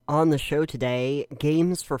On the show today,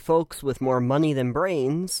 games for folks with more money than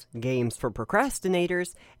brains, games for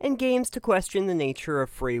procrastinators, and games to question the nature of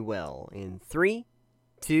free will. In 3,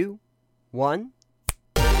 2, 1...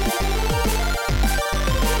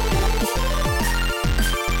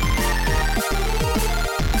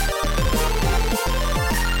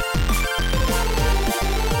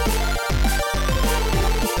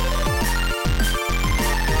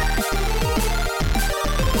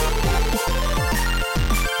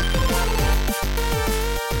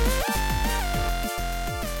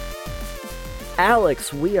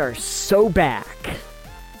 Alex, we are so back.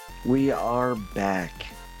 We are back.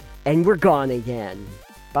 And we're gone again.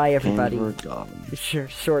 Bye, everybody. And we're gone.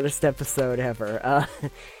 Shortest episode ever.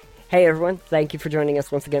 Hey, everyone. Thank you for joining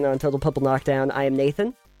us once again on Total Puzzle Knockdown. I am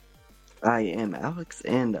Nathan. I am Alex,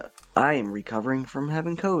 and I am recovering from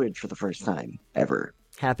having COVID for the first time ever.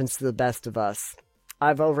 Happens to the best of us.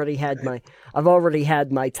 I've already had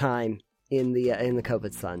my time in the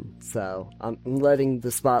COVID sun, so I'm letting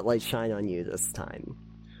the spotlight shine on you this time.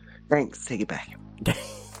 Thanks, take it back.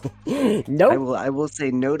 Nope. I will say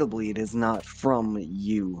notably it is not from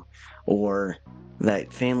you or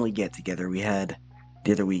that family get-together we had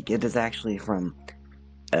the other week. It is actually from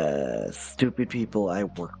stupid people I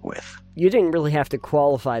work with. You didn't really have to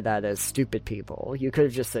qualify that as stupid people. You could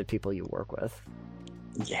have just said people you work with.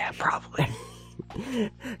 Yeah, probably.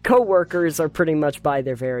 Co-workers are pretty much by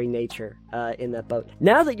their very nature in that boat.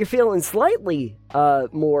 Now that you're feeling slightly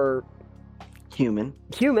more human,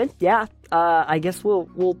 yeah, I guess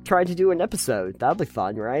we'll try to do an episode. That'll be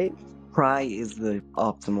fun, right? Try is the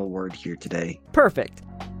optimal word here today. Perfect.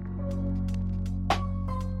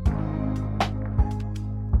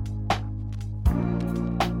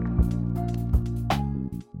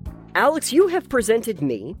 Alex, you have presented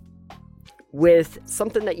me with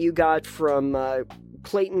something that you got from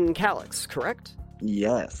Clayton Calix, correct?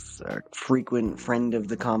 Yes, a frequent friend of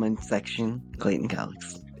the comment section, Clayton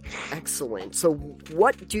Calix. Excellent. So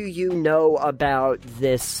what do you know about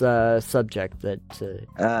this subject that...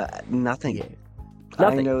 Nothing. Yeah.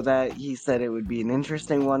 Nothing. I know that he said it would be an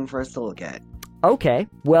interesting one for us to look at. Okay,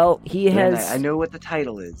 well, he has... I know what the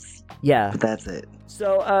title is. Yeah. But that's it.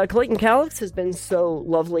 So, Clayton Calix has been so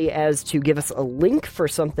lovely as to give us a link for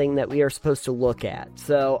something that we are supposed to look at.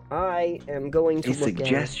 So, I am going to look at... A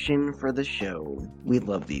suggestion for the show. We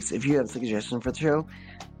love these. If you have a suggestion for the show,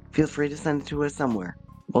 feel free to send it to us somewhere.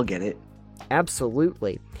 We'll get it.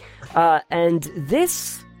 Absolutely. And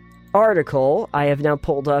this article I have now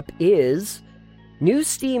pulled up is... New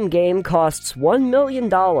Steam game costs $1 million.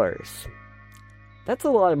 That's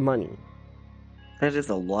a lot of money. That is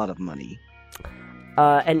a lot of money.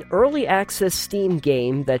 An early access Steam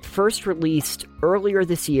game that first released earlier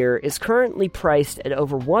this year is currently priced at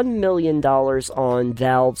over $1 million on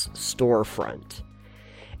Valve's storefront.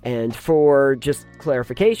 And for just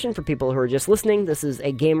clarification, for people who are just listening, this is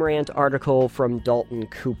a Game Rant article from Dalton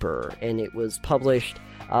Cooper, and it was published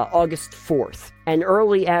August 4th. An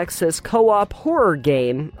early access co-op horror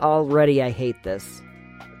game, already I hate this,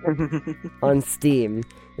 on Steam,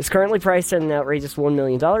 is currently priced at an outrageous $1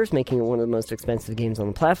 million, making it one of the most expensive games on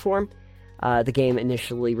the platform. The game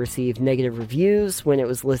initially received negative reviews when it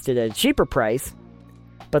was listed at a cheaper price,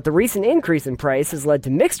 but the recent increase in price has led to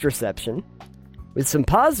mixed reception, with some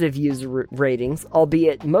positive user ratings,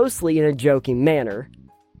 albeit mostly in a joking manner.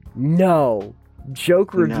 No.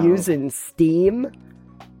 Joke reviews in Steam?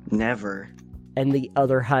 Never. And the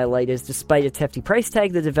other highlight is, despite its hefty price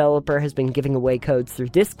tag, the developer has been giving away codes through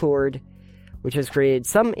Discord, which has created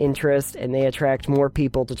some interest, and they attract more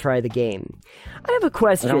people to try the game. I have a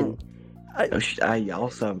question. I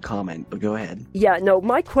also have a comment, but go ahead. Yeah, no,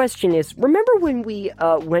 my question is, remember when we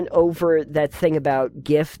went over that thing about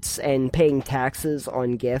gifts and paying taxes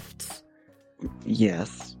on gifts?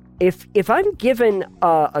 Yes. If I'm given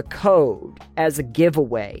a code as a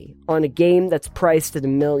giveaway on a game that's priced at $1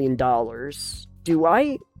 million, do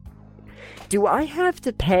I have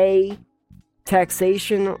to pay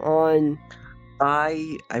taxation on...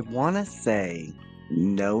 I want to say,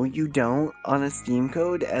 no, you don't on a Steam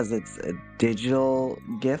code, as it's a digital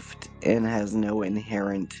gift and has no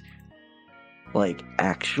inherent,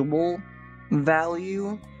 actual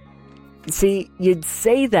value. See, you'd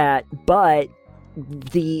say that, but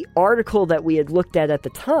the article that we had looked at the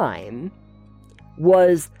time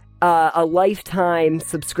was a lifetime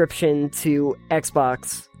subscription to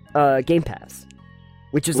Xbox Game Pass,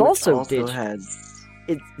 which also has...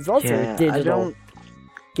 It's also a digital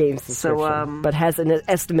game subscription, but has an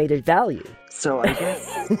estimated value. So I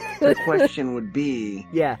guess the question would be...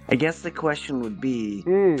 Yeah. I guess the question would be,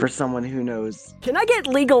 for someone who knows... Can I get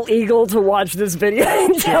Legal Eagle to watch this video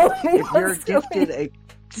and tell me if you're gifted a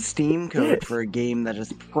Steam code for a game that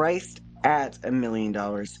is priced at $1 million,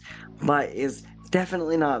 but is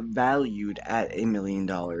definitely not valued at $1 million.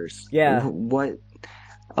 Yeah. What?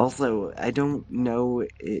 Also, I don't know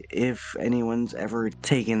if anyone's ever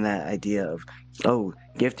taken that idea of,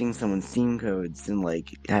 gifting someone Steam codes and,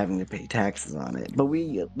 like, having to pay taxes on it. But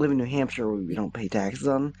we live in New Hampshire where we don't pay taxes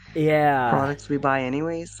on products we buy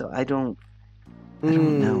anyway, so I don't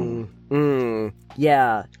know.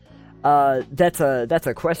 Yeah. That's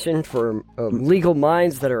a question for legal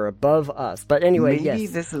minds that are above us. But anyway, maybe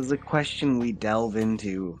this is a question we delve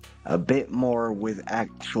into a bit more with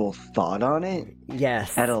actual thought on it.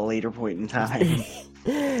 Yes. At a later point in time.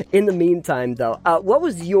 In the meantime, though, what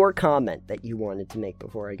was your comment that you wanted to make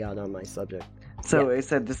before I got on my subject? So it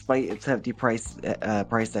said, despite its hefty price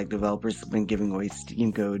tag, developers have been giving away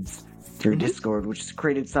Steam codes through Discord, which has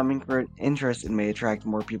created some interest and may attract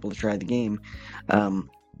more people to try the game.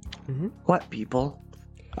 What people?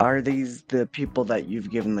 Are these the people that you've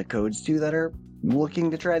given the codes to that are looking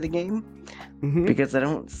to try the game? Because I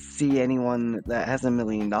don't see anyone that has $1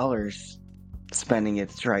 million spending it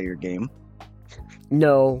to try your game.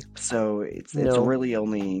 No. So it's really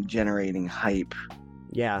only generating hype.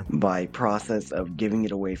 Yeah. By process of giving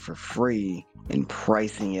it away for free and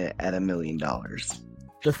pricing it at $1 million.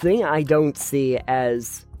 The thing I don't see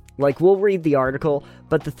as, like, we'll read the article,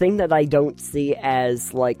 but the thing that I don't see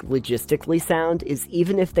as, like, logistically sound is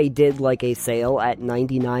even if they did, like, a sale at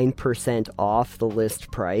 99% off the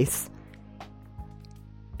list price,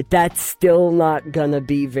 that's still not gonna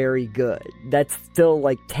be very good. That's still,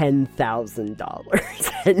 like, $10,000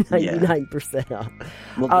 at 99% off.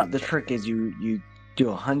 Well, the trick is you do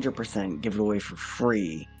 100% give it away for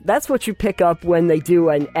free. That's what you pick up when they do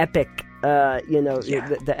an epic,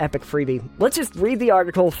 the epic freebie. Let's just read the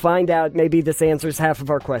article, find out, maybe this answers half of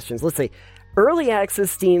our questions. Let's see. Early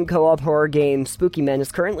access Steam co-op horror game Spooky Men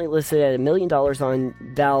is currently listed at $1 million on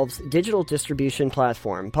Valve's digital distribution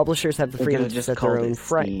platform. Publishers have the freedom to set their own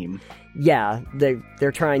price. Yeah,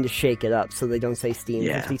 they're trying to shake it up so they don't say Steam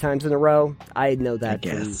 50 times in a row. I know that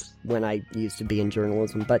from when I used to be in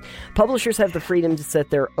journalism. But publishers have the freedom to set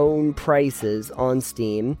their own prices on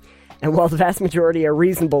Steam. And while the vast majority are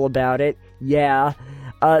reasonable about it,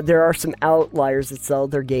 there are some outliers that sell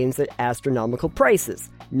their games at astronomical prices.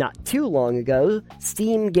 Not too long ago,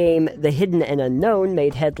 Steam game The Hidden and Unknown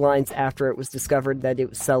made headlines after it was discovered that it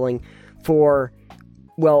was selling for,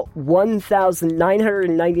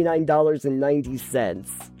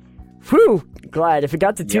 $1,999.90. Whew! Glad. If it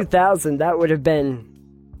got to 2,000, that would have been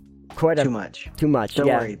too much. Too much, Don't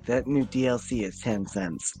worry, that new DLC is 10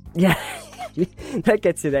 cents. Yeah, that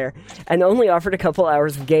gets you there. And only offered a couple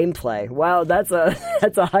hours of gameplay. Wow, that's a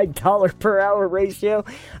high dollar per hour ratio.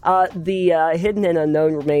 The Hidden and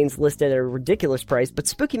Unknown remains listed at a ridiculous price, but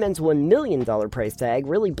Spooky Men's $1 million price tag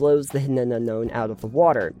really blows the Hidden and Unknown out of the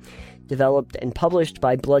water. Developed and published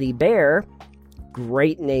by Bloody Bear,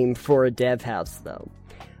 great name for a dev house, though.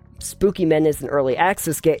 Spooky Men is an early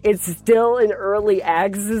access game. It's still an early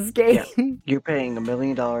access game? Yeah. You're paying $1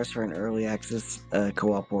 million for an early access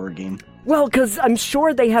co-op horror game. Well, because I'm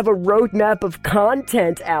sure they have a roadmap of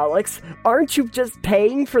content, Alex. Aren't you just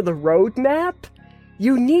paying for the roadmap?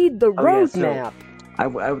 You need the roadmap. I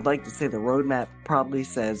would like to say the roadmap probably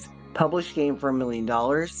says, publish game for $1 million,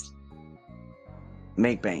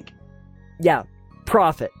 make bank. Yeah,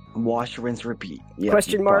 profit. Wash, rinse, repeat. Yep,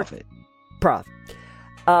 Question mark? Profit.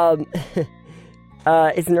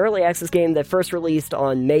 It's an early access game that first released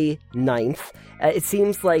on May 9th. It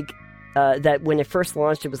seems like that when it first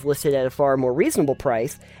launched, it was listed at a far more reasonable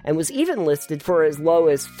price, and was even listed for as low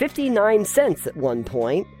as 59 cents at one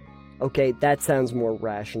point. Okay, that sounds more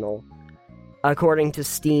rational. According to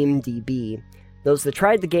SteamDB, those that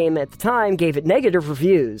tried the game at the time gave it negative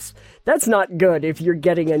reviews. That's not good if you're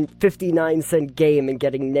getting a 59-cent game and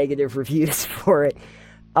getting negative reviews for it.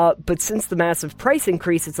 But since the massive price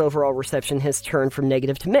increase, its overall reception has turned from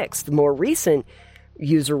negative to mixed. The more recent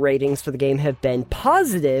user ratings for the game have been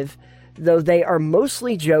positive, though they are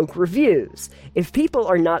mostly joke reviews. If people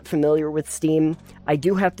are not familiar with Steam, I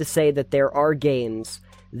do have to say that there are games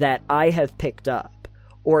that I have picked up,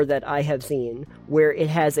 or that I have seen, where it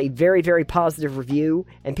has a very, very positive review,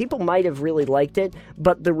 and people might have really liked it,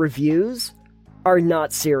 but the reviews are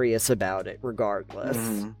not serious about it regardless.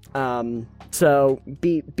 So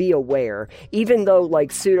be aware. Even though,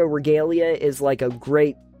 like, Pseudo Regalia is like a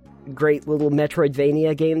great little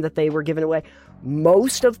Metroidvania game that they were giving away,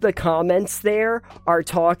 most of the comments there are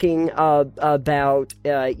talking about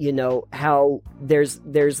how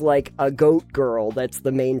there's like a goat girl that's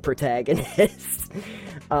the main protagonist.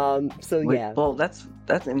 Well, that's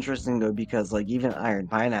That's interesting though, because like even Iron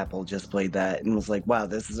Pineapple just played that and was like, "Wow,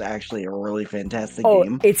 this is actually a really fantastic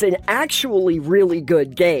game." It's an actually really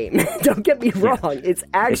good game. Don't get me wrong; it's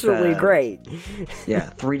actually great. Yeah,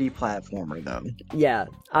 3D platformer though. Yeah,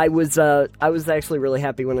 I was actually really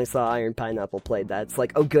happy when I saw Iron Pineapple played that. It's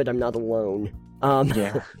like, oh, good, I'm not alone.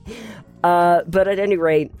 Yeah. But at any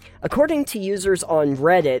rate, according to users on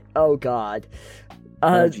Reddit, oh god.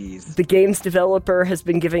 The game's developer has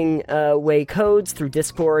been giving away codes through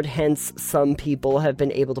Discord, hence some people have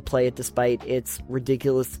been able to play it despite its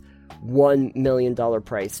ridiculous $1 million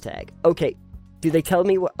price tag. Okay, do they tell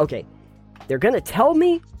me what... Okay, they're gonna tell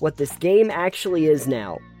me what this game actually is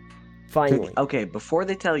now. Finally. Okay, before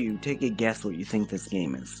they tell you, take a guess what you think this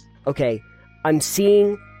game is. Okay, I'm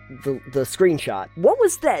seeing the screenshot. What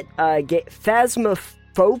was that?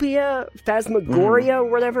 Phasmogoria,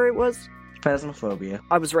 whatever it was? Phasmophobia.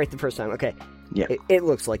 I was right the first time, okay. Yeah. It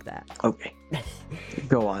looks like that. Okay.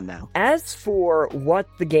 Go on now. As for what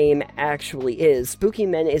the game actually is, Spooky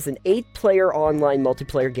Men is an 8-player online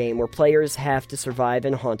multiplayer game where players have to survive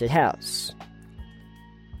in a haunted house.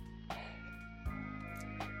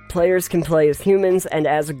 Players can play as humans and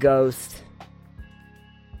as a ghost.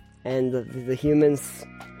 And the humans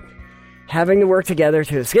having to work together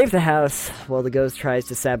to escape the house while the ghost tries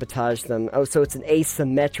to sabotage them. Oh, so it's an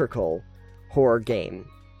asymmetrical horror game.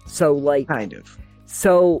 So, like... Kind of.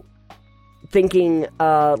 So, thinking,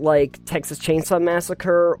 like, Texas Chainsaw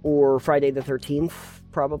Massacre or Friday the 13th,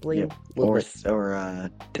 probably? Yep. Or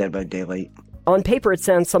Dead by Daylight. On paper, it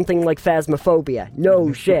sounds something like Phasmophobia.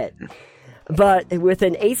 No shit. But with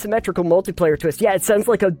an asymmetrical multiplayer twist, yeah, it sounds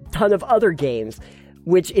like a ton of other games,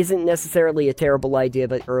 which isn't necessarily a terrible idea,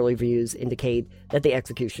 but early reviews indicate that the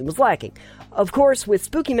execution was lacking. Of course, with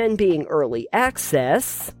Spooky Men being early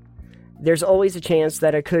access, there's always a chance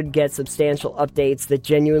that it could get substantial updates that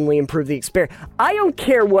genuinely improve the experience. I don't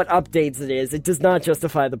care what updates it is, it does not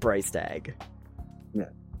justify the price tag. Yeah.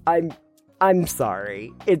 I'm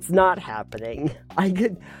sorry. It's not happening.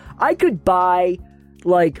 I could buy,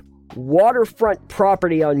 like, waterfront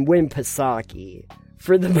property on Winnipesaukee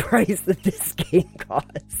for the price that this game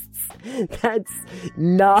costs. That's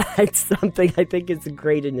not something I think is a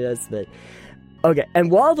great investment. Okay, and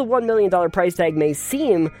while the $1 million price tag may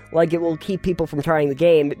seem like it will keep people from trying the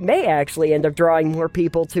game, it may actually end up drawing more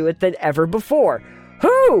people to it than ever before.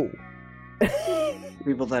 Who?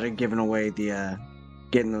 People that are giving away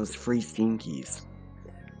getting those free Steam keys.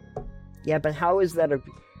 Yeah, but how is that a...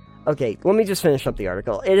 Okay, let me just finish up the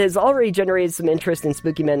article. It has already generated some interest in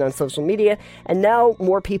Spooky Men on social media, and now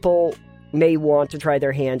more people may want to try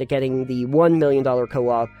their hand at getting the $1 million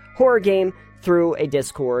co-op horror game through a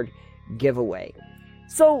Discord giveaway.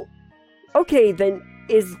 So, okay, then,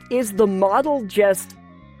 is the model just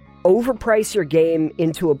overprice your game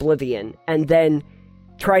into oblivion and then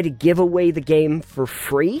try to give away the game for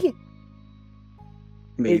free?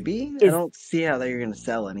 Maybe. I don't see how they're going to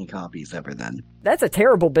sell any copies ever then. That's a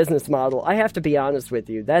terrible business model. I have to be honest with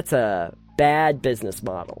you. That's a bad business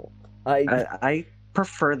model. I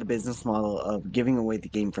prefer the business model of giving away the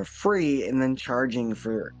game for free and then charging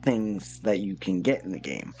for things that you can get in the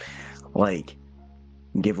game. Like,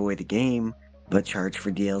 give away the game, but charge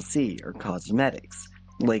for DLC or cosmetics.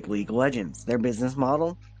 Like League of Legends. Their business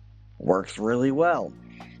model works really well.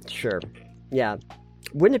 Sure. Yeah.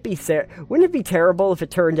 Wouldn't it be terrible if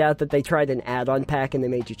it turned out that they tried an add-on pack and they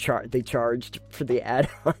made you they charged for the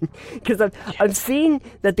add-on? Because I'm seeing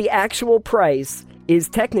that the actual price is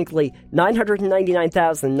technically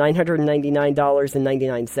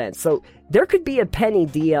 $999,999.99. So there could be a penny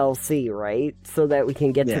DLC, right? So that we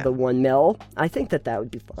can get to the 1 mil. I think that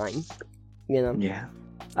would be fine. You know? Yeah.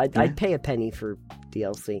 I'd pay a penny for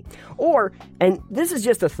DLC. Or, and this is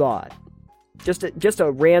just a thought. Just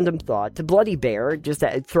a random thought to Bloody Bear, just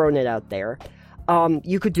throwing it out there.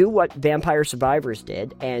 You could do what Vampire Survivors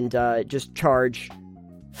did and just charge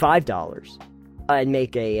 $5 and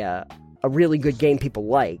make a really good game people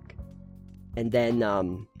like, and then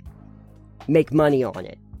make money on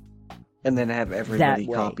it. And then have everybody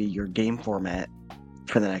copy your game format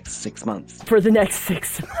for the next 6 months. For the next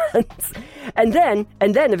 6 months, and then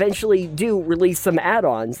eventually do release some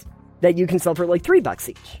add-ons that you can sell for like $3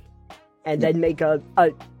 each. And then make a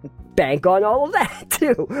bank on all of that,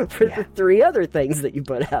 too, for the 3 other things that you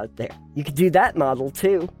put out there. You could do that model,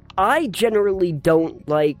 too. I generally don't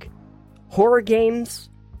like horror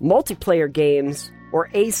games, multiplayer games,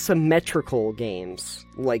 or asymmetrical games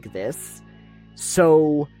like this.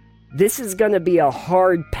 So, this is going to be a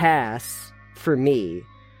hard pass for me.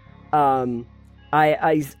 I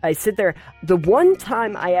sit there... The one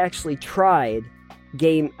time I actually tried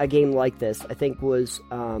a game like this, I think was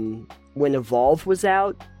when Evolve was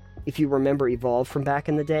out, if you remember Evolve from back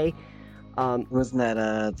in the day. Wasn't that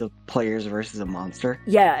the players versus a monster?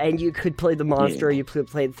 Yeah, and you could play the monster, or you could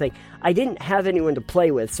play the thing. I didn't have anyone to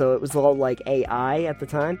play with, so it was all like AI at the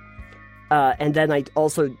time. And then I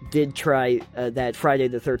also did try that Friday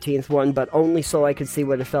the 13th one, but only so I could see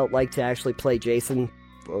what it felt like to actually play Jason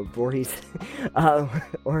Voorhees.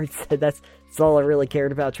 Or that's all I really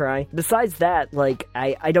cared about trying. Besides that, like,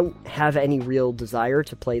 I don't have any real desire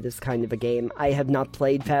to play this kind of a game. I have not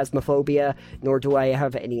played Phasmophobia, nor do I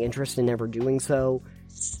have any interest in ever doing so.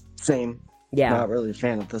 Same. Yeah. Not really a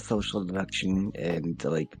fan of the social deduction and,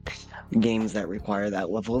 like, games that require that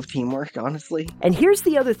level of teamwork, honestly. And here's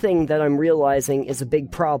the other thing that I'm realizing is a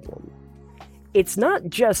big problem. It's not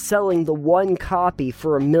just selling the one copy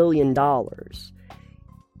for $1 million.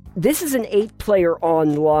 This is an 8-player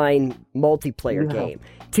online multiplayer game.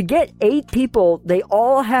 To get 8 people, they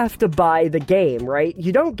all have to buy the game, right?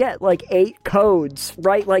 You don't get, like, 8 codes,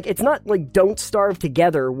 right? Like, it's not like Don't Starve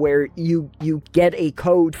Together, where you get a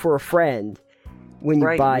code for a friend when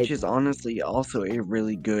you buy... Which is honestly also a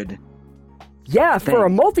really good... Yeah, for a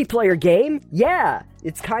multiplayer game, yeah.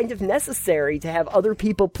 It's kind of necessary to have other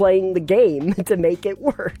people playing the game to make it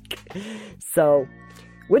work. So...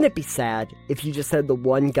 wouldn't it be sad if you just had the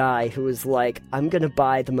one guy who was like, I'm gonna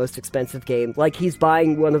buy the most expensive game, like he's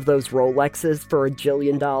buying one of those Rolexes for $1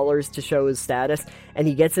 jillion to show his status, and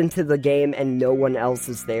he gets into the game and no one else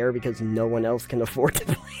is there because no one else can afford to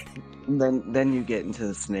play it. Then you get into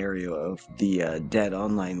the scenario of the Dead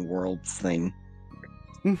Online Worlds thing.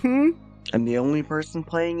 Mm-hmm. I'm the only person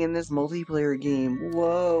playing in this multiplayer game.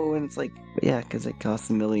 Whoa! And it's like, yeah, because it costs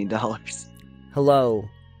 $1 million. Hello,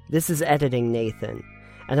 this is Editing Nathan.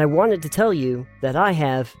 And I wanted to tell you that I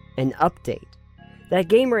have an update. That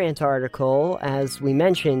Game Rant article, as we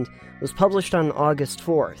mentioned, was published on August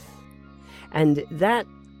 4th. And that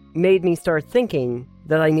made me start thinking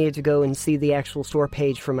that I needed to go and see the actual store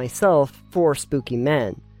page for myself for Spooky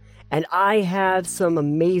Men. And I have some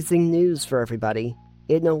amazing news for everybody.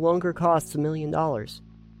 It no longer costs $1 million.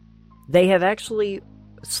 They have actually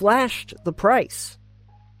slashed the price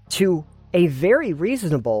to a very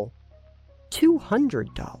reasonable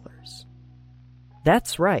 $200.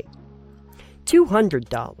 That's right.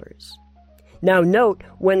 $200. Now note,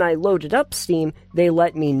 when I loaded up Steam, they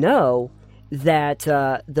let me know that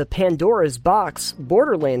the Pandora's Box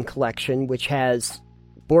Borderland collection, which has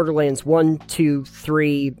Borderlands 1, 2,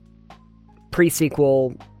 3,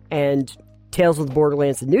 pre-sequel, and Tales of the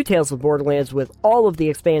Borderlands, the new Tales of the Borderlands, with all of the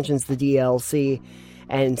expansions, the DLC,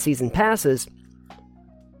 and season passes,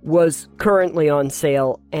 was currently on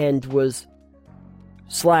sale and was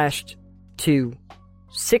slashed to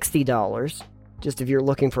 $60, just if you're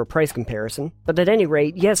looking for a price comparison. But at any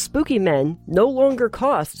rate, yes, Spooky Men no longer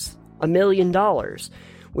costs $1 million,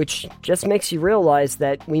 which just makes you realize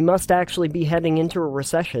that we must actually be heading into a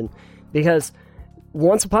recession, because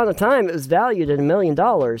once upon a time it was valued at $1 million,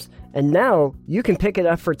 and now you can pick it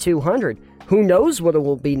up for $200. Who knows what it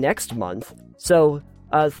will be next month? So,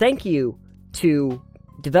 thank you to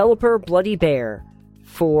developer Bloody Bear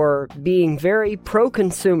for being very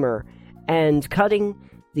pro-consumer and cutting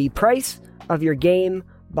the price of your game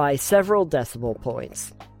by several decimal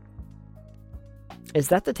points. Is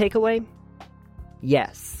that the takeaway?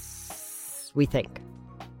 Yes, we think.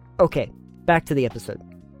 Okay, back to the episode.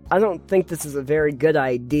 I don't think this is a very good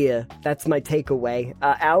idea. That's my takeaway.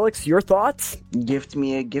 Alex, your thoughts? Gift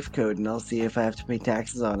me a gift code and I'll see if I have to pay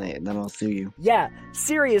taxes on it, and then I'll sue you. Yeah,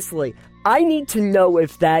 seriously. I need to know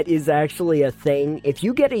if that is actually a thing. If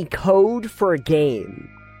you get a code for a game,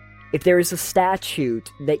 if there is a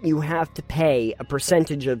statute that you have to pay a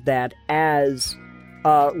percentage of that as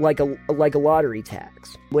like a lottery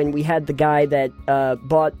tax. When we had the guy that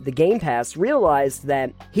bought the Game Pass realized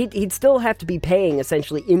that he'd still have to be paying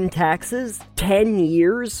essentially in taxes 10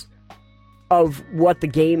 years of what the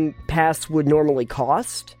Game Pass would normally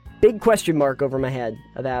cost. Big question mark over my head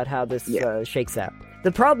about how this shakes out.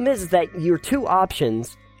 The problem is that your two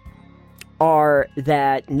options are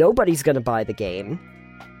that nobody's going to buy the game,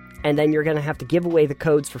 and then you're going to have to give away the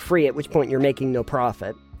codes for free, at which point you're making no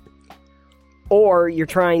profit. Or you're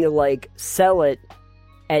trying to, like, sell it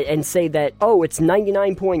and say that, oh, it's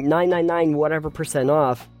 99.999 whatever %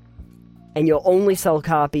 off, and you'll only sell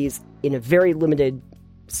copies in a very limited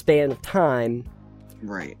span of time.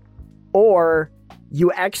 Right. Or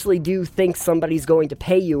you actually do think somebody's going to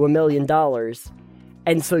pay you $1 million,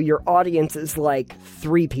 and so your audience is like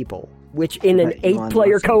 3 people, which in an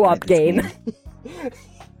 8-player co-op game...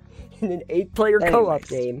 in an 8-player co-op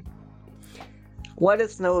game... Let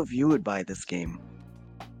us know if you would buy this game.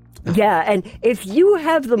 Yeah, and if you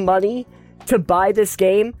have the money to buy this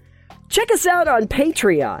game, check us out on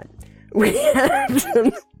Patreon. We have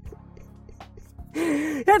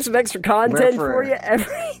some extra content for you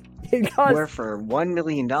where for $1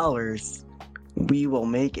 million, we will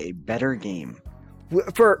make a better game.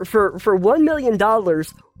 For $1 million,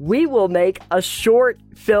 we will make a short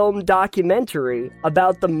film documentary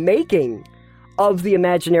about the making of the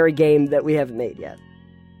imaginary game that we haven't made yet.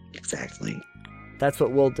 Exactly. That's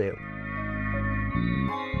what we'll do.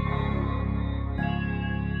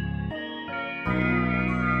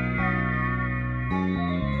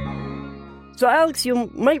 So, Alex,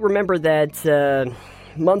 you might remember that a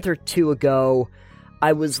month or two ago,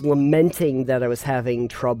 I was lamenting that I was having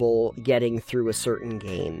trouble getting through a certain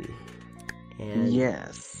game. And,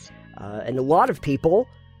 yes. And a lot of people,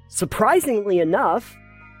 surprisingly enough,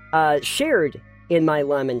 shared in my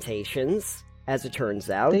lamentations, as it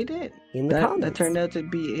turns out. They did. In the comments. That turned out to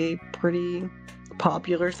be a pretty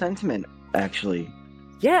popular sentiment, actually.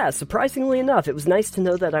 Yeah, surprisingly enough, it was nice to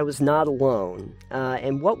know that I was not alone.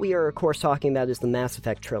 And what we are, of course, talking about is the Mass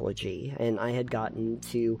Effect trilogy. And I had gotten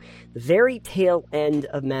to the very tail end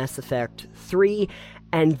of Mass Effect 3,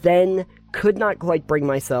 and then could not quite bring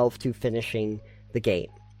myself to finishing the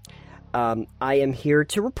game. I am here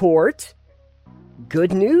to report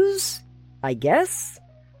good news, I guess.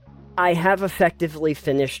 I have effectively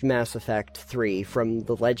finished Mass Effect 3 from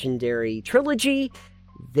the Legendary Trilogy,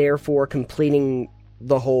 therefore completing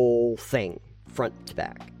the whole thing, front to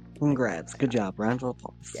back. Congrats. Good job. Round of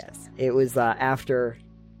applause. Yes. It was after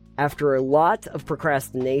a lot of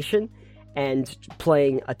procrastination and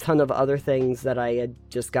playing a ton of other things that I had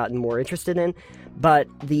just gotten more interested in. But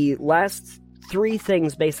the last 3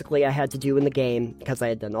 things, basically, I had to do in the game, because I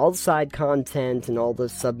had done all the side content and all the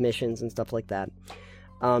submissions and stuff like that.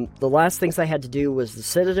 The last things I had to do was the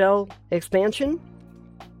Citadel expansion,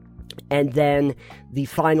 and then the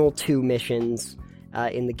final 2 missions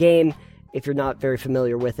in the game. If you're not very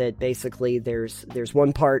familiar with it, basically there's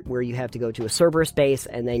one part where you have to go to a Cerberus base,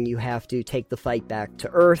 and then you have to take the fight back to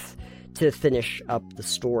Earth to finish up the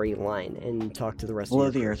storyline and talk to the rest Blow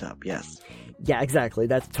of the Earth up, yes. Yeah, exactly.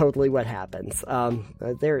 That's totally what happens.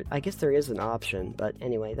 I guess there is an option, but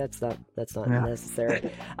anyway, that's not necessary.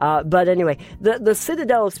 But anyway, the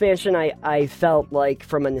Citadel expansion, I felt like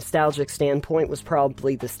from a nostalgic standpoint was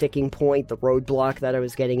probably the sticking point, the roadblock that I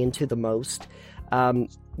was getting into the most.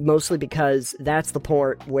 Mostly because that's the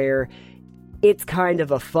part where it's kind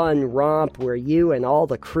of a fun romp where you and all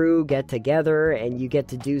the crew get together and you get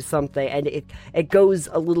to do something, and it goes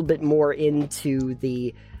a little bit more into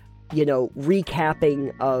the,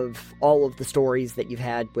 recapping of all of the stories that you've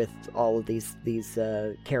had with all of these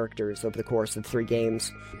characters over the course of 3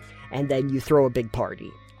 games, and then you throw a big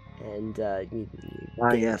party, and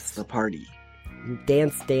yes, the party.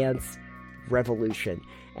 Dance, revolution,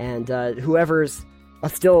 and whoever's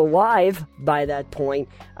still alive by that point,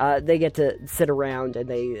 they get to sit around and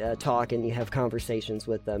they talk, and you have conversations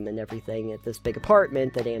with them and everything at this big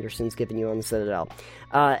apartment that Anderson's given you on the Citadel.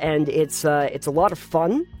 And it's a lot of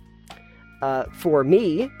fun for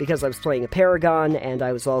me, because I was playing a Paragon, and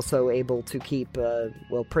I was also able to keep,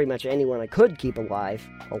 pretty much anyone I could keep alive.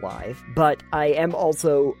 But I am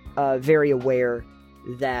also very aware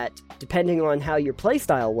that, depending on how your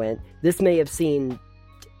playstyle went, this may have seemed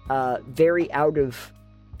very out of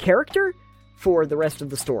character for the rest of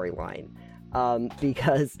the storyline.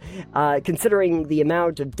 Because considering the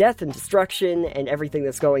amount of death and destruction and everything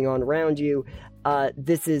that's going on around you,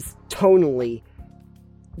 this is tonally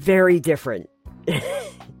very different.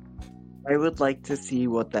 I would like to see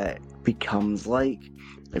what that becomes like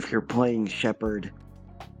if you're playing Shepard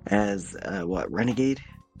as, Renegade?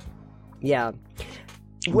 Yeah.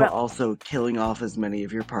 Well, also killing off as many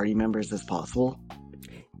of your party members as possible.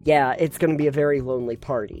 Yeah, it's going to be a very lonely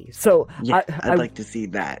party. So yeah, I'd like to see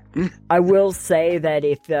that. I will say that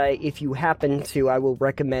if you happen to, I will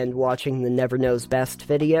recommend watching the Never Knows Best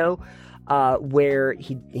video, where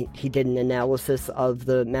he did an analysis of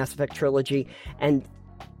the Mass Effect trilogy, and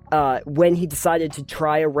when he decided to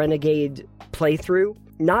try a Renegade playthrough,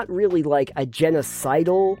 not really like a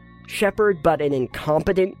genocidal Shepard, but an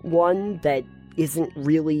incompetent one that isn't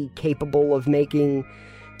really capable of making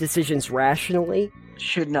decisions rationally.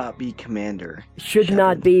 Should not be Commander. Should Shepard.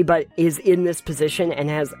 not be, but is in this position and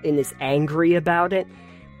is angry about it.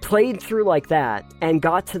 Played through like that and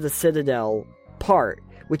got to the Citadel part,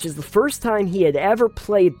 which is the first time he had ever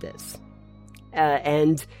played this,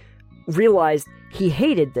 and realized he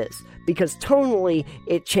hated this because tonally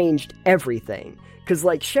it changed everything. Because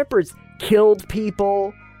Shepard's killed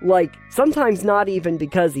people, sometimes not even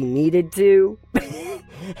because he needed to,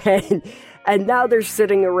 And now they're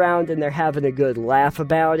sitting around and they're having a good laugh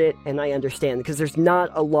about it, and I understand, because there's not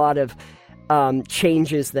a lot of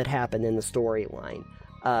changes that happen in the storyline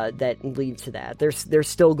that lead to that. They're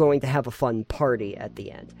still going to have a fun party at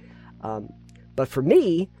the end. But for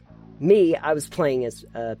me, I was playing as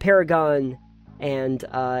Paragon, and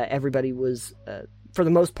everybody was, for the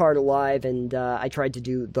most part, alive, and I tried to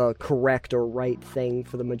do the correct or right thing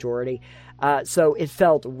for the majority. So it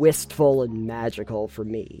felt wistful and magical for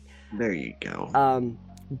me. There you go.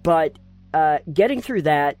 But getting through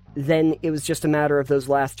that, then it was just a matter of those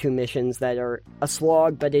last two missions that are a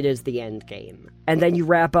slog, but it is the end game. And then you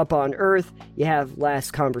wrap up on Earth, you have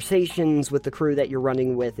last conversations with the crew that you're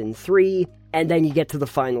running with in 3, and then you get to the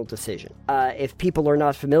final decision. If people are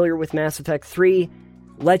not familiar with Mass Effect 3,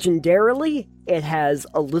 legendarily, it has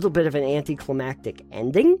a little bit of an anticlimactic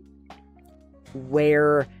ending,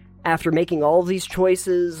 where after making all of these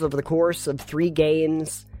choices over the course of 3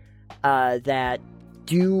 games that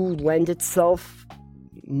do lend itself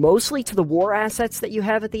mostly to the war assets that you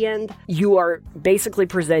have at the end, you are basically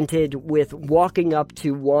presented with walking up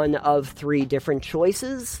to one of 3 different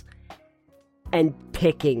choices and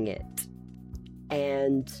picking it.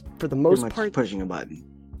 And for the most part, pushing a button.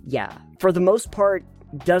 Yeah. For the most part,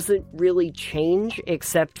 doesn't really change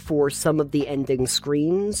except for some of the ending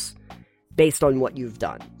screens based on what you've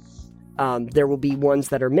done. There will be ones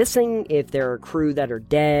that are missing. If there are crew that are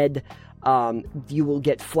dead, you will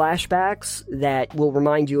get flashbacks that will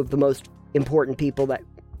remind you of the most important people that,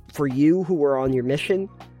 for you, who were on your mission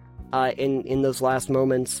in those last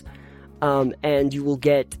moments. And you will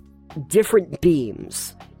get different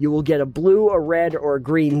beams. You will get a blue, a red, or a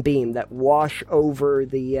green beam that wash over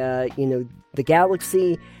the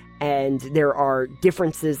galaxy, and there are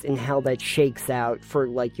differences in how that shakes out for,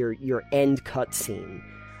 like, your end cutscene.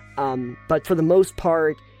 But for the most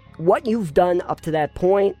part, what you've done up to that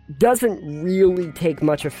point doesn't really take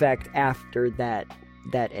much effect after that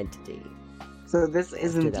entity. So this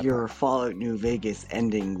isn't your Fallout New Vegas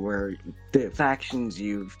ending where the factions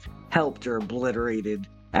you've helped or obliterated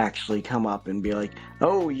actually come up and be like,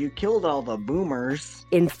 oh, you killed all the boomers.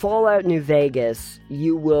 In Fallout New Vegas,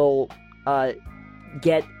 you will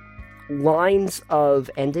get lines of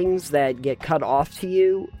endings that get cut off to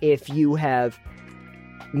you if you have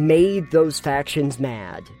made those factions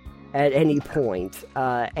mad at any point.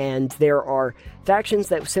 And there are factions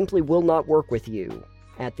that simply will not work with you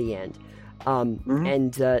at the end.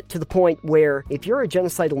 And to the point where if you're a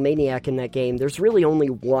genocidal maniac in that game, there's really only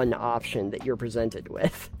one option that you're presented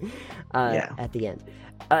with at the end.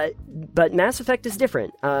 But Mass Effect is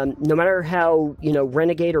different. No matter how,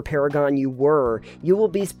 Renegade or Paragon you were, you will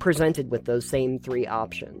be presented with those same 3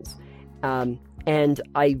 options. And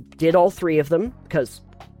I did all 3 of them, because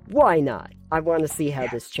why not? I want to see how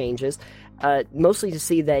this changes. Mostly to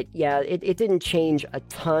see that, it didn't change a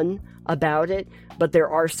ton about it, but there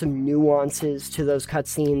are some nuances to those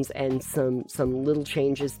cutscenes and some little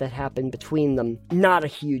changes that happen between them. Not a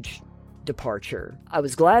huge departure. I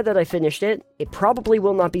was glad that I finished it. It probably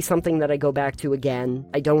will not be something that I go back to again.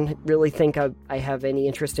 I don't really think I have any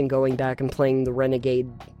interest in going back and playing the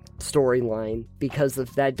Renegade storyline because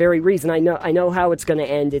of that very reason. I know how it's going to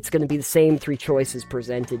end. It's going to be the same 3 choices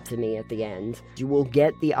presented to me at the end. You will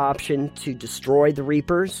get the option to destroy the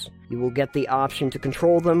Reapers, you will get the option to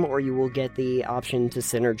control them, or you will get the option to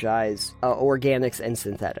synergize organics and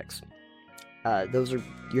synthetics. Those are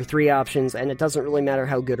your 3 options, and it doesn't really matter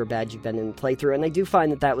how good or bad you've been in the playthrough, and I do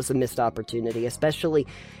find that was a missed opportunity, especially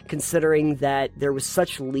considering that there was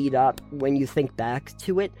such lead up when you think back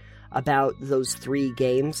to it about those 3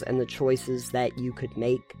 games and the choices that you could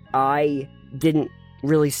make. I didn't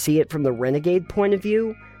really see it from the Renegade point of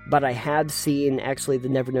view, but I have seen actually the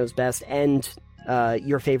Never Knows Best and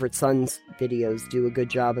Your Favorite Sons videos do a good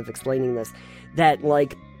job of explaining this. That,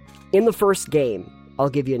 like, in the first game, I'll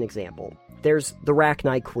give you an example. There's the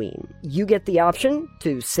Rachni Queen. You get the option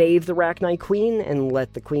to save the Rachni Queen and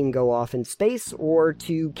let the Queen go off in space, or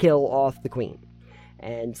to kill off the Queen.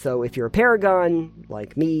 And so if you're a Paragon,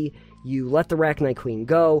 like me, you let the Rachni Queen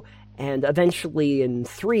go, and eventually in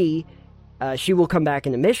 3, she will come back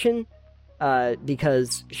in a mission,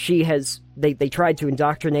 because they tried to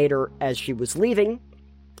indoctrinate her as she was leaving,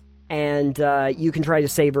 and you can try to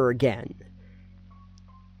save her again.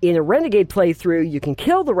 In a Renegade playthrough, you can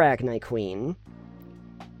kill the Rachni Queen,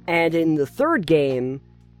 and in the 3rd game,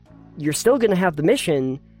 you're still going to have the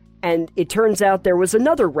mission, and it turns out there was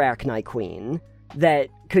another Rachni Queen that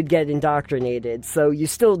could get indoctrinated, so you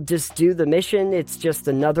still just do the mission, it's just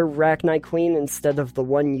another Rachni Queen instead of the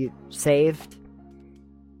one you saved.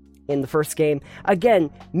 in the first game. Again,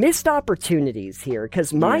 missed opportunities here,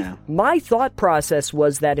 because my thought process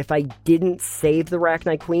was that if I didn't save the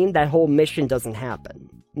Arachnite Queen, that whole mission doesn't happen.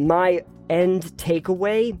 My end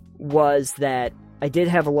takeaway was that I did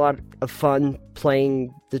have a lot of fun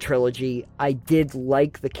playing the trilogy. I did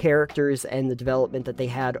like the characters and the development that they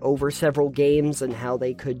had over several games and how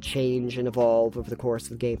they could change and evolve over the course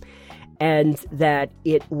of the game. And that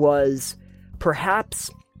it was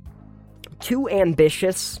perhaps too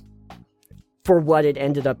ambitious for what it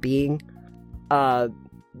ended up being. That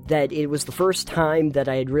it was the first time that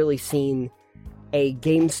I had really seen a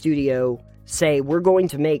game studio say, we're going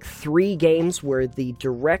to make 3 games where the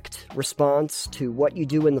direct response to what you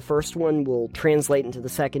do in the first one will translate into the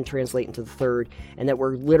second, translate into the third, and that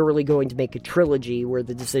we're literally going to make a trilogy where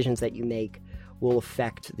the decisions that you make will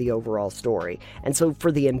affect the overall story. And so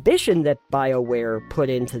for the ambition that BioWare put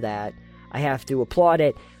into that, I have to applaud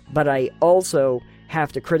it, but I also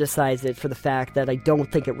have to criticize it for the fact that I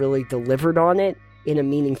don't think it really delivered on it in a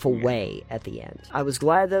meaningful way at the end. I was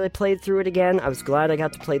glad that I played through it again. I was glad I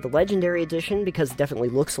got to play the Legendary Edition because it definitely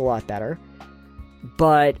looks a lot better.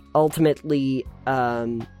 But ultimately,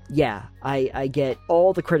 I get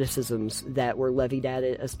all the criticisms that were levied at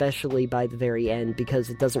it, especially by the very end,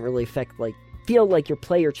 because it doesn't really feel like your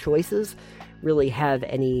player choices really have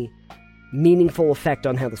any meaningful effect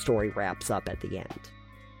on how the story wraps up at the end.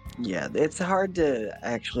 Yeah, it's hard to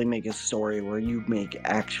actually make a story where you make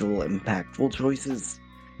actual impactful choices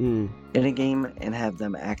in a game and have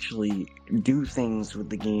them actually do things with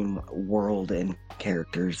the game world and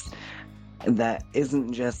characters. That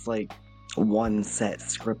isn't just like one set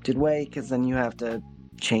scripted way, because then you have to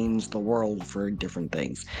change the world for different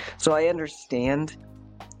things. So I understand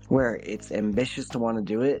where it's ambitious to want to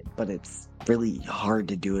do it, but it's really hard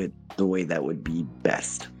to do it the way that would be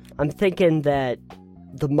best. I'm thinking that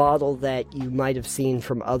the model that you might have seen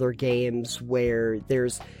from other games where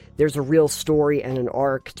there's a real story and an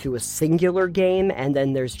arc to a singular game, and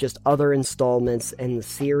then there's just other installments, and the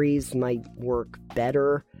series might work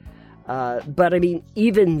better. But I mean,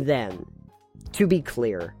 even then, to be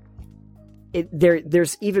clear,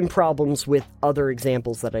 there's even problems with other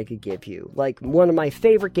examples that I could give you. Like, one of my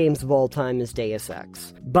favorite games of all time is Deus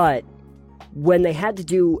Ex. But when they had to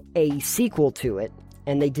do a sequel to it,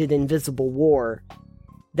 and they did Invisible War,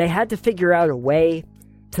 they had to figure out a way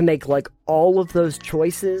to make, like, all of those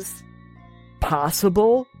choices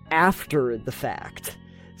possible after the fact.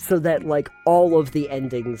 So that, like, all of the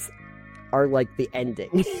endings are, like, the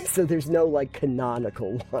ending. So there's no, like,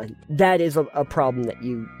 canonical one. That is a problem that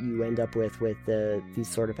you end up with these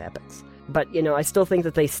sort of epics. But, you know, I still think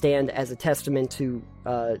that they stand as a testament to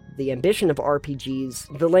the ambition of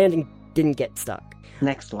RPGs. The landing didn't get stuck.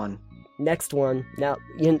 Next one. Now,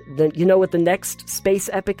 you know what the next space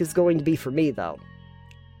epic is going to be for me, though?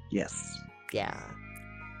 Yes. Yeah.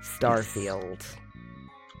 Starfield. Yes.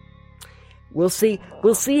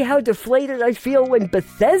 We'll see how deflated I feel when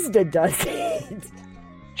Bethesda does it.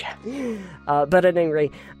 But at any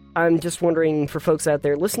rate, I'm just wondering, for folks out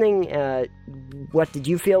there listening, what did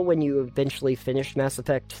you feel when you eventually finished Mass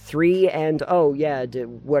Effect 3? And,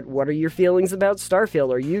 what are your feelings about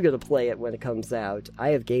Starfield? Are you going to play it when it comes out? I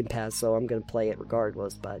have Game Pass, so I'm going to play it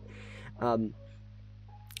regardless, but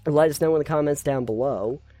let us know in the comments down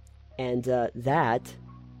below. And that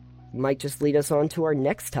might just lead us on to our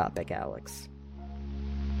next topic, Alex.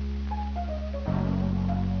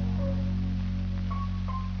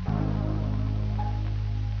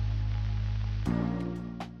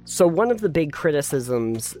 So one of the big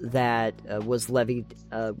criticisms that was levied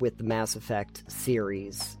with the Mass Effect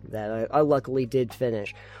series that I luckily did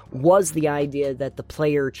finish was the idea that the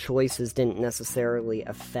player choices didn't necessarily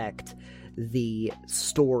affect the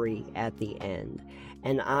story at the end.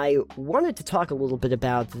 And I wanted to talk a little bit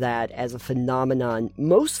about that as a phenomenon,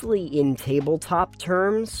 mostly in tabletop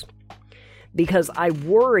terms, because I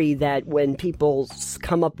worry that when people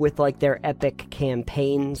come up with, like, their epic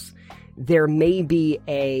campaigns, there may be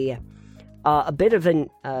a bit of an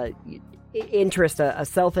interest, a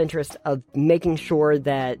self-interest of making sure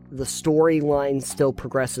that the storyline still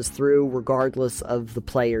progresses through regardless of the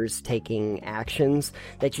players taking actions,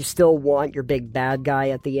 that you still want your big bad guy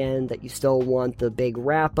at the end, that you still want the big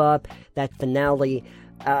wrap-up, that finale,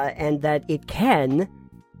 and that it can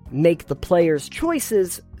make the players'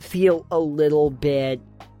 choices feel a little bit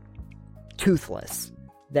toothless,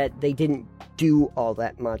 that they didn't do all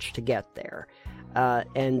that much to get there.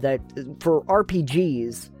 And that for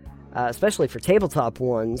RPGs, especially for tabletop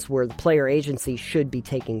ones, where the player agency should be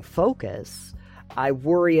taking focus, I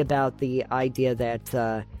worry about the idea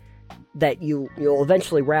that you'll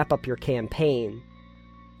eventually wrap up your campaign,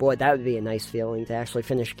 Boy, that would be a nice feeling to actually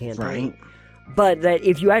finish a campaign. Right. But that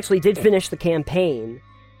if you actually did finish the campaign,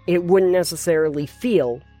 it wouldn't necessarily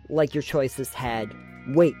feel like your choices had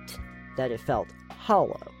weight, that it felt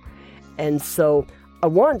hollow. And so I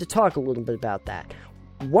wanted to talk a little bit about that.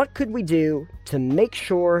 What could we do to make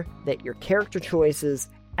sure that your character choices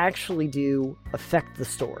actually do affect the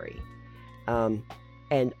story?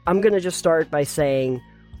 And I'm going to just start by saying,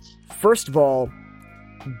 first of all,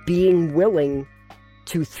 being willing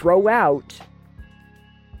to throw out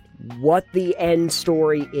what the end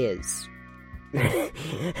story is.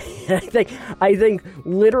 I think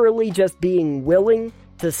literally just being willing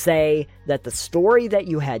to say that the story that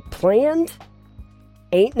you had planned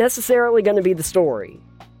ain't necessarily going to be the story.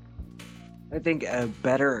 I think a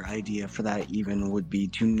better idea for that even would be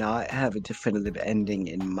to not have a definitive ending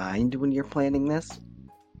in mind when you're planning this.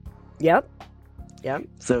 Yep.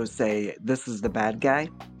 So say, this is the bad guy.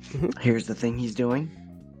 Here's the thing he's doing.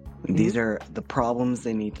 These are the problems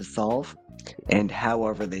they need to solve. And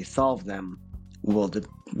however they solve them will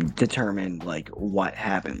determine, like, what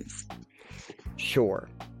happens. Sure.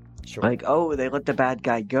 Like, oh, they let the bad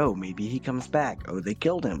guy go. Maybe he comes back. Oh, they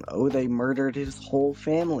killed him. Oh, they murdered his whole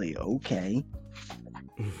family. Okay.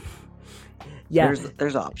 Yeah.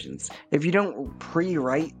 There's options. If you don't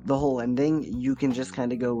pre-write the whole ending, you can just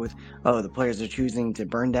kind of go with, oh, the players are choosing to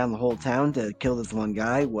burn down the whole town to kill this one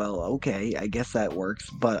guy. Well, okay, I guess that works.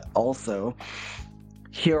 But also,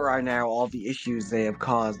 here are now all the issues they have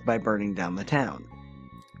caused by burning down the town.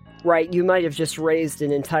 Right, you might have just raised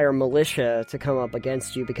an entire militia to come up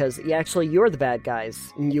against you because you're the bad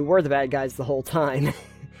guys. You were the bad guys the whole time.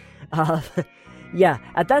 Yeah,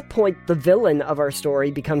 at that point, the villain of our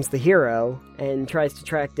story becomes the hero and tries to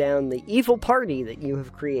track down the evil party that you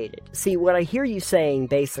have created. See, what I hear you saying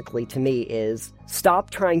basically to me is, stop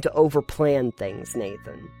trying to overplan things,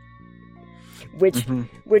 Nathan.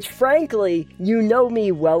 Which frankly, you know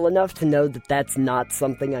me well enough to know that that's not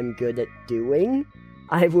something I'm good at doing.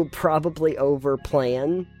 I will probably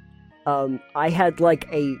overplan. I had like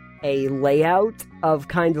a layout of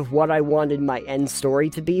kind of what I wanted my end story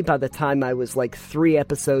to be by the time I was like 3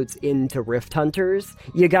 episodes into Rift Hunters.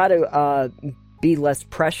 You gotta be less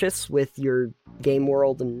precious with your game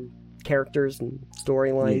world and characters and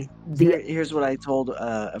storyline. Here's what I told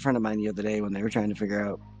a friend of mine the other day when they were trying to figure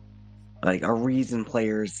out like a reason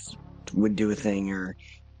players would do a thing or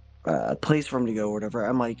a place for them to go or whatever.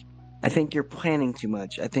 I'm like, I think you're planning too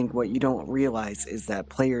much. I think what you don't realize is that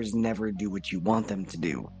players never do what you want them to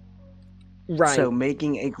do. Right. So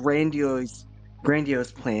making a grandiose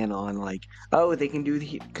plan on like, oh, they can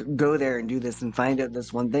go there and do this and find out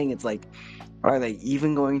this one thing. It's like, are they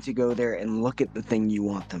even going to go there and look at the thing you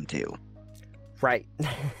want them to? Right.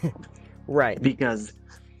 Right. Because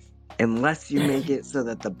unless you make it so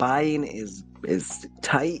that the buy-in is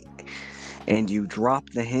tight and you drop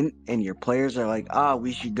the hint and your players are like,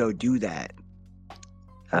 we should go do that.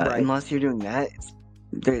 Right. Unless you're doing that,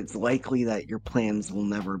 it's likely that your plans will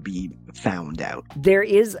never be found out. There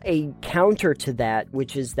is a counter to that,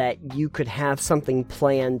 which is that you could have something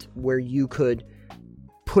planned where you could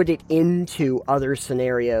put it into other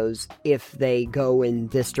scenarios if they go in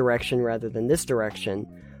this direction rather than this direction.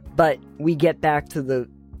 But we get back to the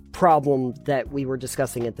problem that we were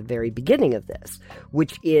discussing at the very beginning of this,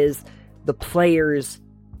 which is the players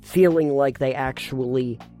feeling like they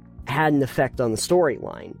actually had an effect on the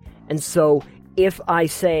storyline. And so if I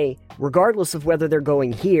say, regardless of whether they're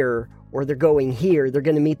going here or they're going here, they're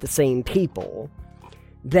going to meet the same people,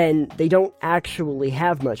 then they don't actually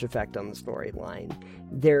have much effect on the storyline.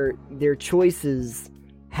 Their choices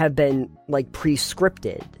have been, like,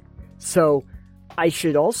 pre-scripted. So I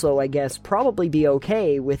should also, I guess, probably be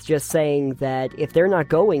okay with just saying that if they're not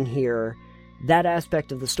going here, that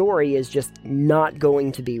aspect of the story is just not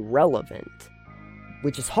going to be relevant,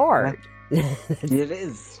 which is hard. It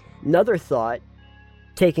is. Another thought,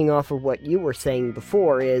 taking off of what you were saying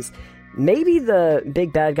before, is maybe the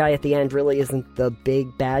big bad guy at the end really isn't the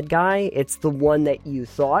big bad guy. It's the one that you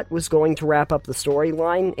thought was going to wrap up the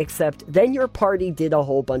storyline, except then your party did a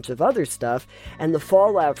whole bunch of other stuff, and the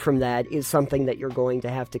fallout from that is something that you're going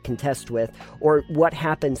to have to contest with, or what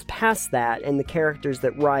happens past that, and the characters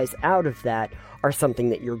that rise out of that are something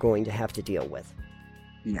that you're going to have to deal with.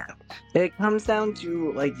 Yeah. It comes down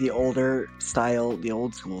to, like, the older style, the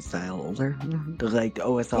old school style, like the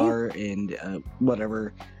OSR and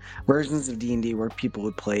whatever versions of D&D where people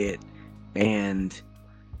would play it, and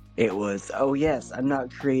it was, oh yes, I'm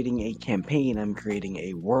not creating a campaign, I'm creating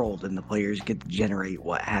a world, and the players get to generate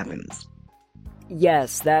what happens.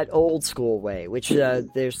 Yes, that old school way, which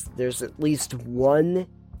there's at least one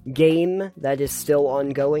game that is still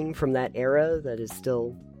ongoing from that era that is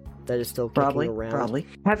still that is still kicking around. Probably.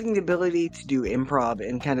 Having the ability to do improv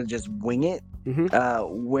and kind of just wing it,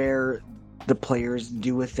 where the players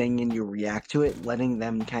do a thing and you react to it, letting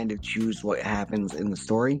them kind of choose what happens in the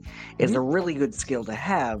story is a really good skill to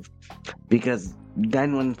have, because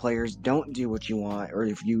then when players don't do what you want, or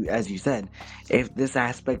if you, as you said, if this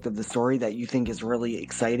aspect of the story that you think is really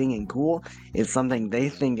exciting and cool is something they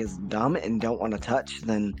think is dumb and don't want to touch,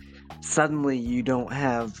 then suddenly you don't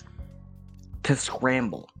have to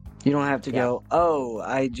scramble. You don't have to go, oh,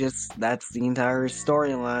 that's the entire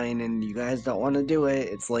storyline and you guys don't want to do it.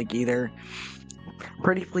 It's like either,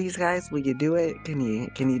 pretty please guys, will you do it? Can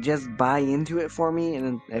you just buy into it for me?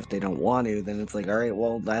 And if they don't want to, then it's like, all right,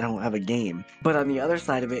 well, I don't have a game. But on the other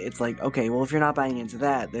side of it, it's like, okay, well, if you're not buying into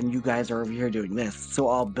that, then you guys are over here doing this. So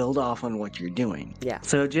I'll build off on what you're doing. Yeah.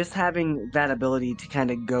 So just having that ability to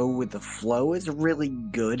kind of go with the flow is really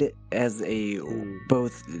good as a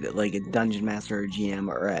both like a dungeon master or GM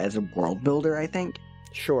or as a world builder, I think.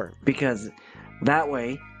 Sure. Because that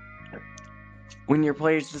way, when your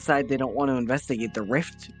players decide they don't want to investigate the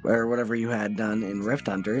Rift or whatever you had done in Rift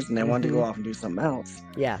Hunters and they want to go off and do something else,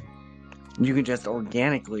 you can just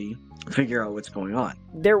organically figure out what's going on.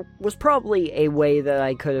 There was probably a way that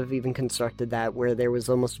I could have even constructed that where there was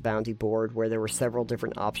almost a bounty board where there were several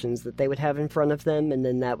different options that they would have in front of them, and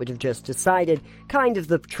then that would have just decided kind of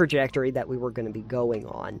the trajectory that we were going to be going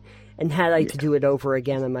on. And had I to do it over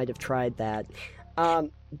again, I might have tried that.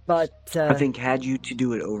 But I think had you to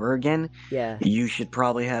do it over again, yeah, you should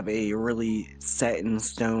probably have a really set in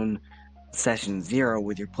stone session 0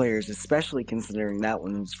 with your players, especially considering that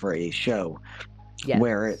one's for a show,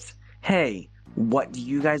 where it's, hey, what do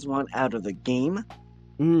you guys want out of the game?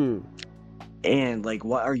 And like,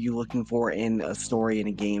 what are you looking for in a story in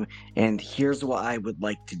a game? And here's what I would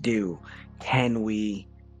like to do. Can we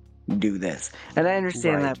do this? And I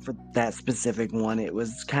understand that for that specific one, it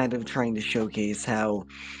was kind of trying to showcase how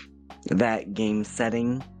that game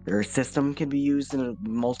setting or system can be used in a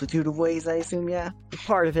multitude of ways, I assume,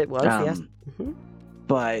 Part of it was, yes.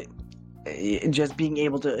 But just being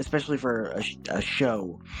able to, especially for a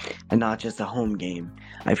show and not just a home game,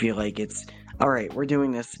 I feel like it's, all right, we're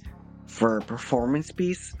doing this for a performance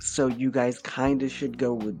piece, so you guys kind of should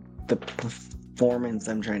go with the performance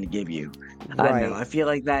I'm trying to give you. I don't know. I feel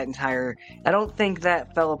like that entire... I don't think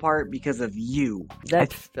that fell apart because of you.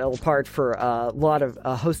 That fell apart for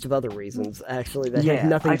a host of other reasons, actually, that had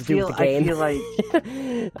nothing to do with the game. I feel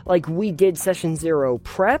like... like, we did Session 0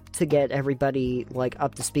 prep to get everybody, like,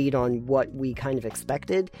 up to speed on what we kind of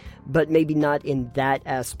expected, but maybe not in that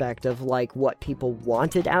aspect of, like, what people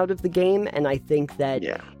wanted out of the game, and I think that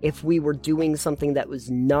if we were doing something that was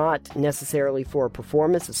not necessarily for a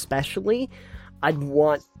performance, especially, I'd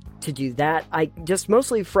want to do that. I just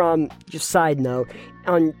mostly from just side note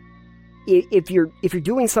on if you're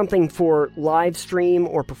doing something for live stream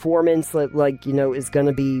or performance that, like, you know, is going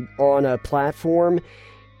to be on a platform,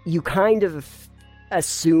 you kind of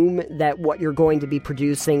assume that what you're going to be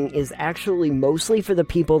producing is actually mostly for the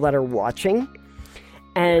people that are watching.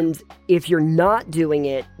 And if you're not doing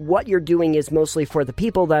it, what you're doing is mostly for the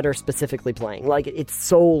people that are specifically playing. Like, it's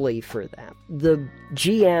solely for them. The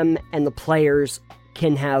GM and the players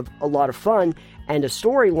can have a lot of fun and a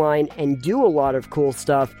storyline and do a lot of cool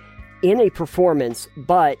stuff in a performance,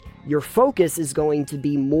 but your focus is going to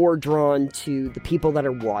be more drawn to the people that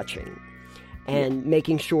are watching and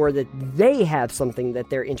making sure that they have something that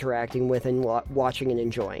they're interacting with and watching and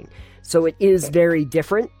enjoying. So it is very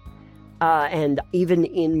different. And even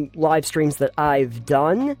in live streams that I've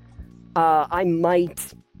done, I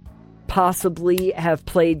might possibly have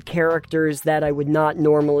played characters that I would not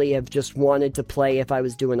normally have just wanted to play if I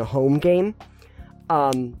was doing a home game,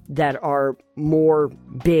 that are more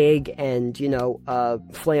big and, you know,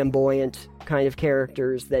 flamboyant kind of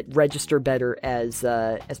characters that register better as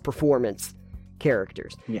performance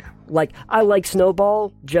characters. Yeah. Like, I like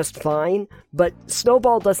Snowball just fine, but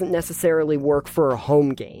Snowball doesn't necessarily work for a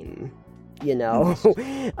home game. You know,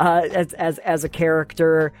 as a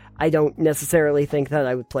character, I don't necessarily think that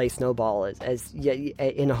I would play Snowball as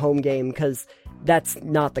in a home game, because that's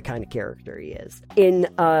not the kind of character he is. In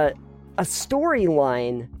a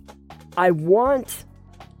storyline, I want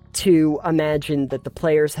to imagine that the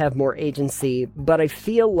players have more agency, but I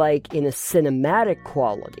feel like in a cinematic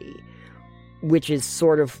quality, which is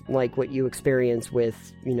sort of like what you experience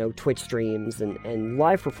with, you know, Twitch streams and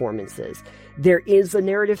live performances, there is a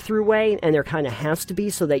narrative throughway, and there kind of has to be,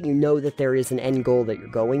 so that you know that there is an end goal that you're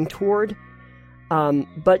going toward.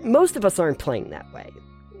 But most of us aren't playing that way.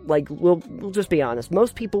 Like, we'll just be honest.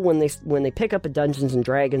 Most people, when they pick up a Dungeons and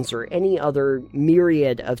Dragons or any other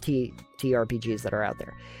myriad of TRPGs that are out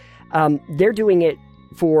there, they're doing it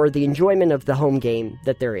for the enjoyment of the home game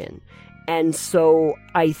that they're in. And so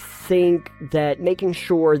I think that making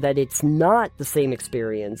sure that it's not the same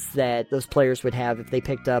experience that those players would have if they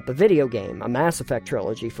picked up a video game, a Mass Effect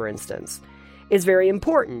trilogy, for instance, is very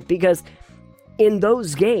important. Because in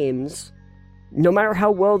those games, no matter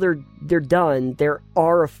how well they're done, there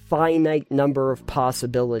are a finite number of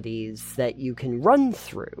possibilities that you can run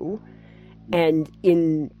through. And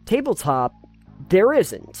in tabletop, there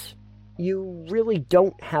isn't. You really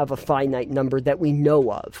don't have a finite number that we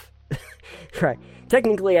know of. Right.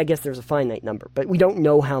 Technically, I guess there's a finite number, but we don't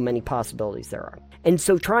know how many possibilities there are. And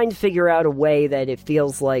so trying to figure out a way that it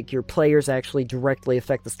feels like your players actually directly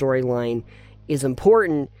affect the storyline is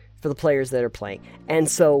important for the players that are playing. And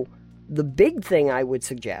so the big thing I would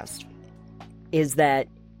suggest is that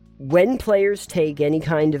when players take any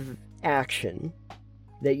kind of action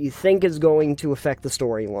that you think is going to affect the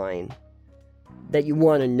storyline, that you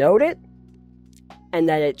want to note it, and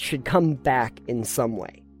that it should come back in some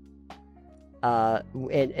way.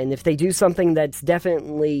 And if they do something that's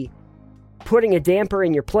definitely putting a damper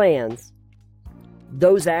in your plans,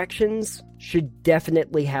 those actions should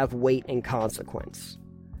definitely have weight and consequence,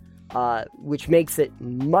 which makes it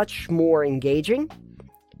much more engaging,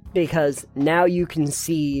 because now you can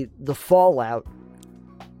see the fallout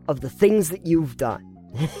of the things that you've done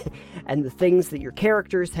and the things that your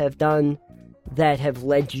characters have done that have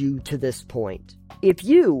led you to this point. If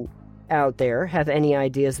you out there have any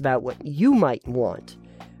ideas about what you might want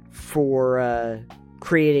for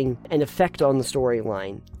creating an effect on the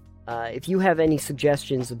storyline, if you have any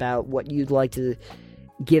suggestions about what you'd like to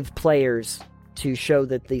give players to show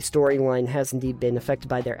that the storyline has indeed been affected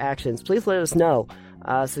by their actions, please let us know.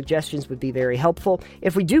 Suggestions would be very helpful.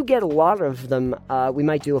 If we do get a lot of them, we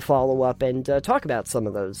might do a follow-up and talk about some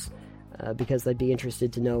of those, because I'd be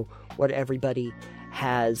interested to know what everybody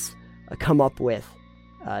has come up with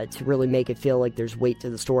to really make it feel like there's weight to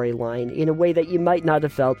the storyline in a way that you might not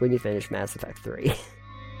have felt when you finished Mass Effect 3.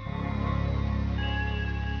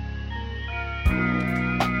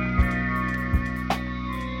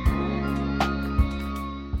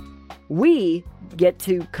 We get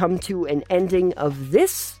to come to an ending of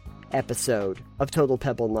this episode of Total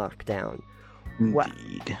Pebble Knockdown.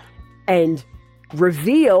 Indeed. And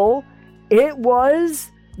reveal it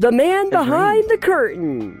was the man behind the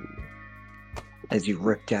curtain. As you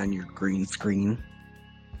rip down your green screen.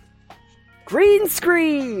 Green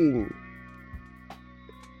screen!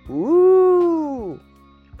 Ooh!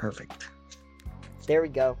 Perfect. There we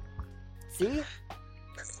go. See?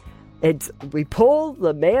 We pull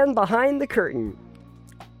the man behind the curtain.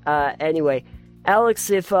 Anyway, Alex,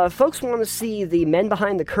 if folks want to see the men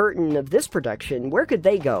behind the curtain of this production, where could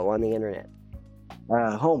they go on the internet?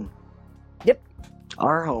 Home. Yep.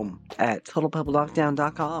 Our home at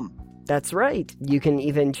TotalPebbleKnockdown.com. That's right. You can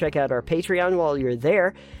even check out our Patreon while you're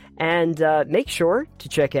there. And make sure to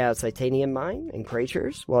check out Titanium Mine and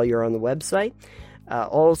Creatures while you're on the website.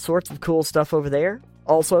 All sorts of cool stuff over there.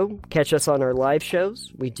 Also, catch us on our live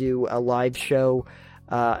shows. We do a live show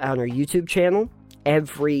on our YouTube channel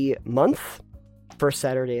every month, first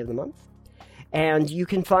Saturday of the month. And you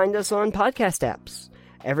can find us on podcast apps.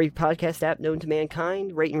 Every podcast app known to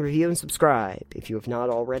mankind. Rate and review and subscribe if you have not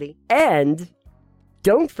already. And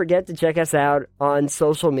don't forget to check us out on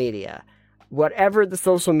social media. Whatever the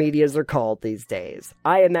social medias are called these days.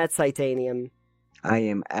 I am at Titanium. I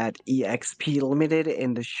am at EXP Limited,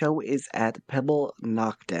 and the show is at Pebble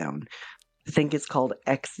Knockdown. I think it's called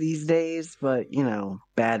X these days, but,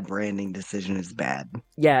 bad branding decision is bad.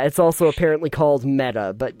 Yeah, it's also apparently called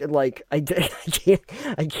Meta, but, I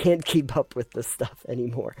can't keep up with this stuff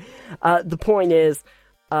anymore. The point is,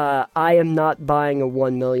 I am not buying a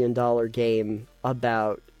 $1 million game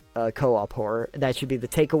about co-op horror. That should be the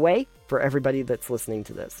takeaway for everybody that's listening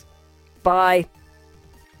to this. Bye!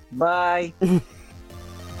 Bye!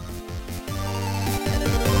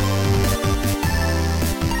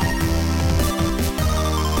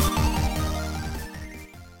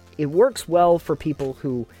 It works well for people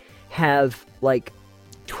who have,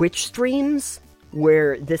 Twitch streams,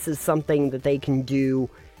 where this is something that they can do,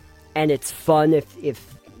 and it's fun if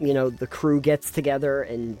the crew gets together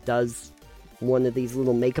and does one of these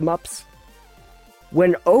little make-em-ups.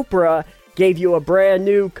 When Oprah gave you a brand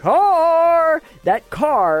new car, that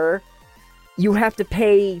car you have to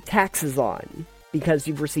pay taxes on because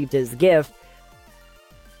you've received it as a gift.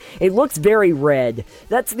 It looks very red.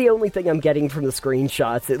 That's the only thing I'm getting from the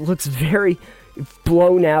screenshots. It looks very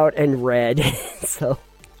blown out and red. So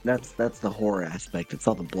that's the horror aspect. It's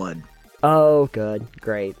all the blood. Oh, good.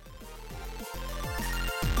 Great.